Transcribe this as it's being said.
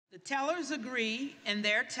tellers agree in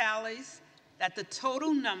their tallies that the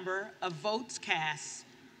total number of votes cast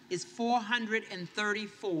is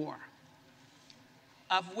 434,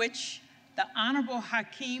 of which the Honorable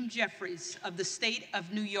Hakeem Jeffries of the state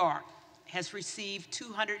of New York has received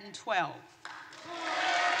 212.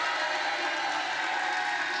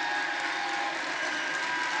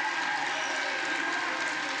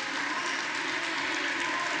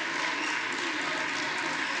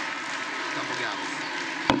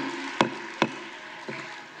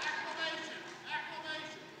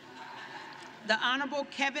 The Honorable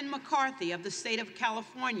Kevin McCarthy of the state of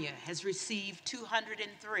California has received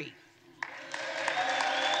 203.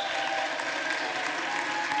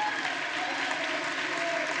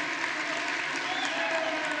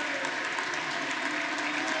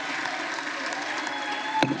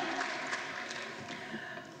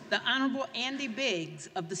 The Honorable Andy Biggs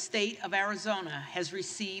of the state of Arizona has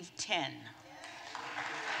received 10.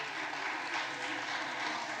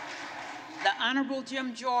 The Honorable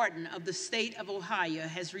Jim Jordan of the state of Ohio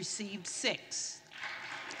has received 6.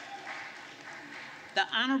 The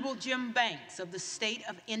Honorable Jim Banks of the state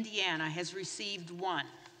of Indiana has received 1.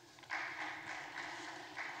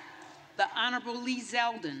 The Honorable Lee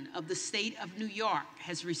Zeldin of the state of New York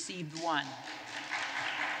has received 1.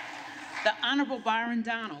 The Honorable Byron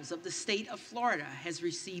Donalds of the state of Florida has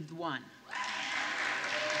received 1.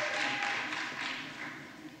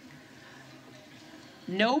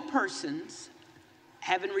 No persons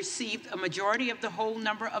having received a majority of the whole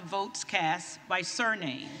number of votes cast by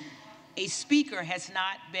surname, a speaker has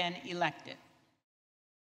not been elected.